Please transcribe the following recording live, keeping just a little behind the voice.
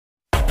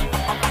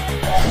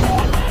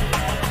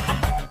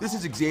This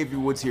is Xavier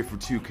Woods here for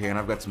 2K, and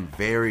I've got some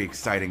very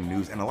exciting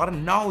news and a lot of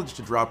knowledge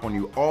to drop on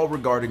you all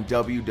regarding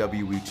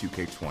WWE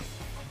 2K20.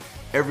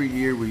 Every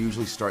year we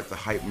usually start the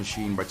hype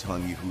machine by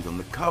telling you who's on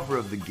the cover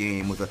of the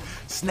game with a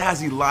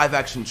snazzy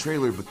live-action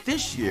trailer, but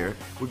this year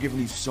we're giving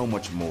you so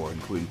much more,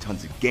 including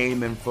tons of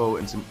game info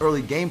and some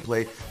early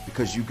gameplay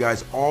because you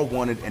guys all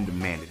wanted and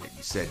demanded it.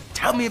 You said,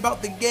 "Tell me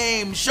about the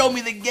game, show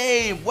me the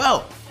game."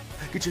 Well,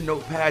 get your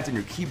notepads and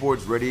your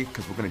keyboards ready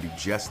because we're going to do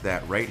just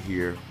that right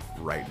here,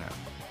 right now.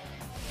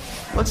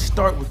 Let's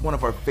start with one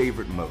of our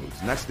favorite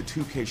modes, and that's the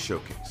 2K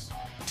Showcase.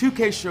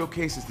 2K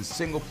Showcase is the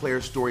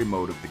single-player story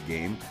mode of the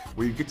game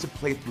where you get to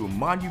play through a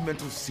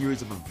monumental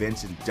series of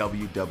events in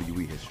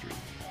WWE history.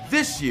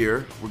 This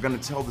year, we're going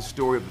to tell the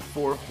story of the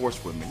four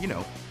horsewomen, you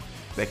know,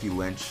 Becky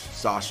Lynch,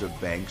 Sasha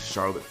Banks,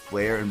 Charlotte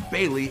Flair, and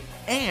Bayley,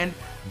 and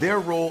their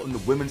role in the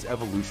women's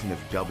evolution of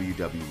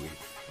WWE.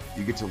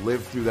 You get to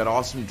live through that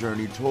awesome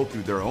journey told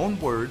through their own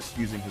words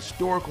using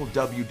historical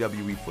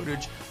WWE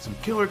footage, some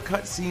killer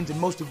cutscenes, and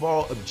most of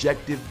all,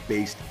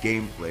 objective-based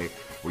gameplay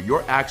where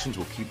your actions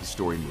will keep the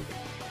story moving.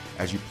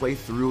 As you play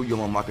through,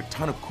 you'll unlock a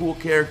ton of cool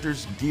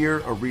characters,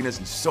 gear, arenas,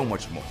 and so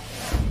much more.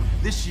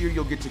 This year,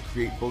 you'll get to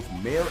create both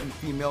male and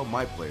female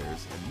My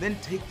Players, and then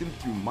take them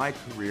through my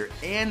career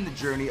and the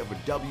journey of a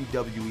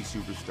WWE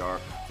superstar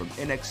from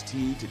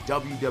NXT to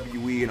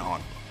WWE and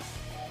onward.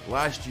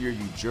 Last year,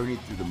 you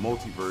journeyed through the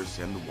multiverse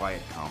and the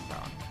Wyatt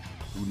compound.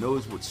 Who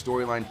knows what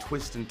storyline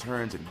twists and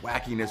turns and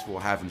wackiness we'll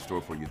have in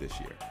store for you this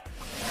year.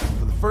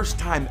 For the first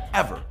time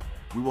ever,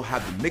 we will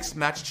have the Mixed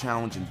Match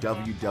Challenge in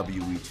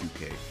WWE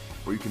 2K,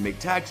 where you can make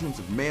tag teams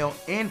of male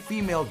and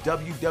female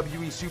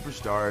WWE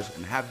superstars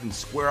and have them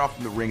square off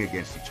in the ring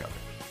against each other.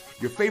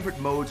 Your favorite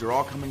modes are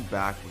all coming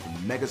back with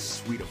a mega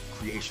suite of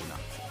creation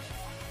options.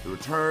 The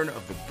return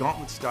of the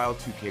Gauntlet-style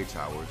 2K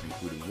towers,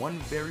 including one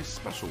very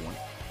special one,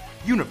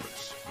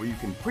 Universe, where you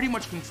can pretty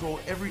much control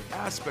every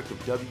aspect of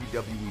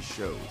WWE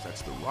shows.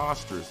 That's the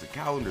rosters, the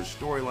calendars,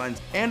 storylines,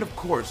 and of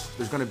course,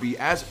 there's going to be,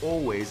 as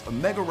always, a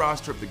mega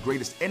roster of the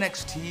greatest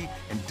NXT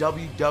and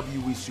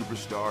WWE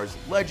superstars,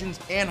 legends,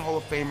 and Hall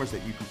of Famers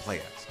that you can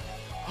play as.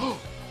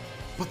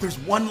 But there's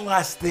one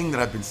last thing that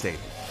I've been saving.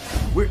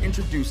 We're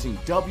introducing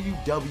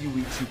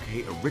WWE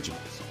 2K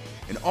Originals,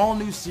 an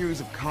all-new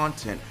series of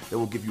content that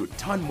will give you a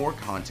ton more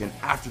content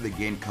after the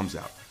game comes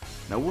out.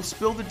 Now, we'll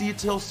spill the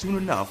details soon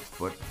enough,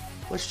 but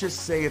let's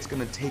just say it's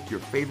going to take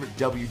your favorite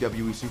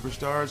WWE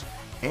superstars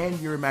and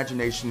your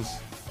imaginations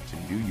to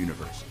new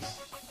universes.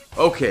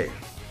 Okay,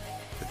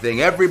 the thing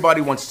everybody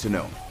wants to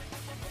know.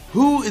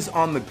 Who is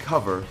on the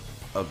cover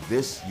of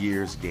this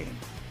year's game?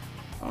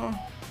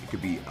 It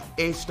could be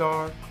a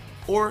star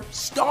or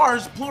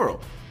stars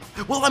plural.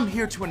 Well, I'm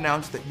here to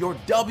announce that your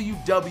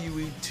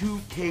WWE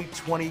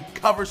 2K20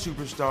 cover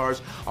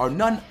superstars are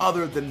none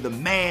other than the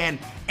man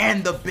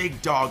and the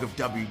big dog of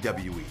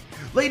WWE.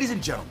 Ladies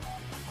and gentlemen,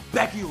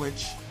 Becky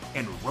Lynch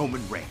and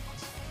Roman Reigns.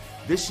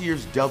 This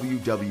year's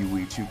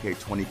WWE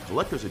 2K20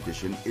 Collector's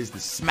Edition is the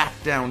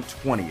SmackDown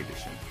 20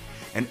 edition,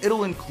 and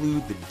it'll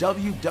include the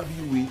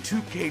WWE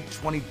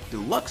 2K20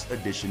 Deluxe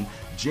Edition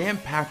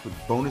jam-packed with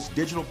bonus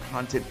digital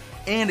content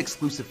and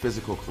exclusive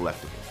physical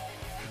collectibles.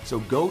 So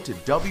go to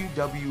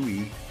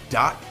wwe.2k.com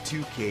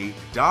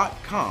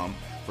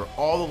for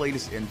all the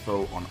latest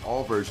info on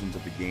all versions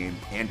of the game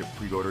and to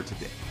pre-order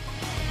today.